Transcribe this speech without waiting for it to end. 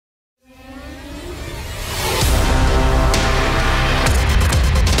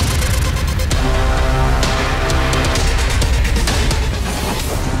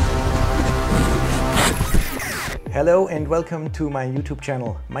Hello and welcome to my YouTube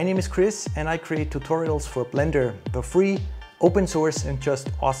channel. My name is Chris and I create tutorials for Blender, the free, open source and just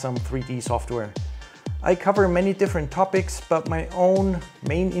awesome 3D software. I cover many different topics, but my own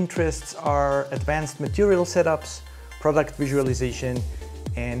main interests are advanced material setups, product visualization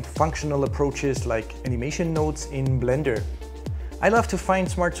and functional approaches like animation nodes in Blender. I love to find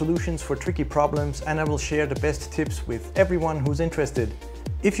smart solutions for tricky problems and I will share the best tips with everyone who's interested.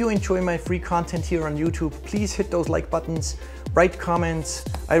 If you enjoy my free content here on YouTube, please hit those like buttons, write comments,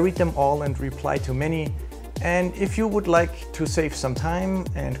 I read them all and reply to many. And if you would like to save some time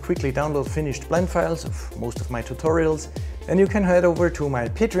and quickly download finished blend files of most of my tutorials, then you can head over to my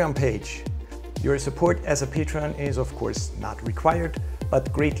Patreon page. Your support as a patron is of course not required,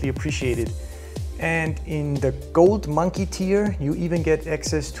 but greatly appreciated. And in the Gold Monkey tier, you even get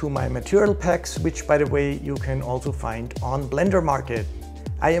access to my material packs, which by the way, you can also find on Blender Market.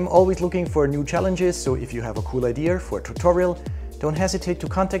 I am always looking for new challenges, so if you have a cool idea for a tutorial, don't hesitate to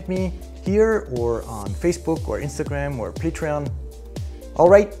contact me here or on Facebook or Instagram or Patreon.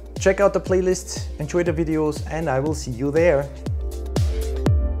 Alright, check out the playlists, enjoy the videos, and I will see you there.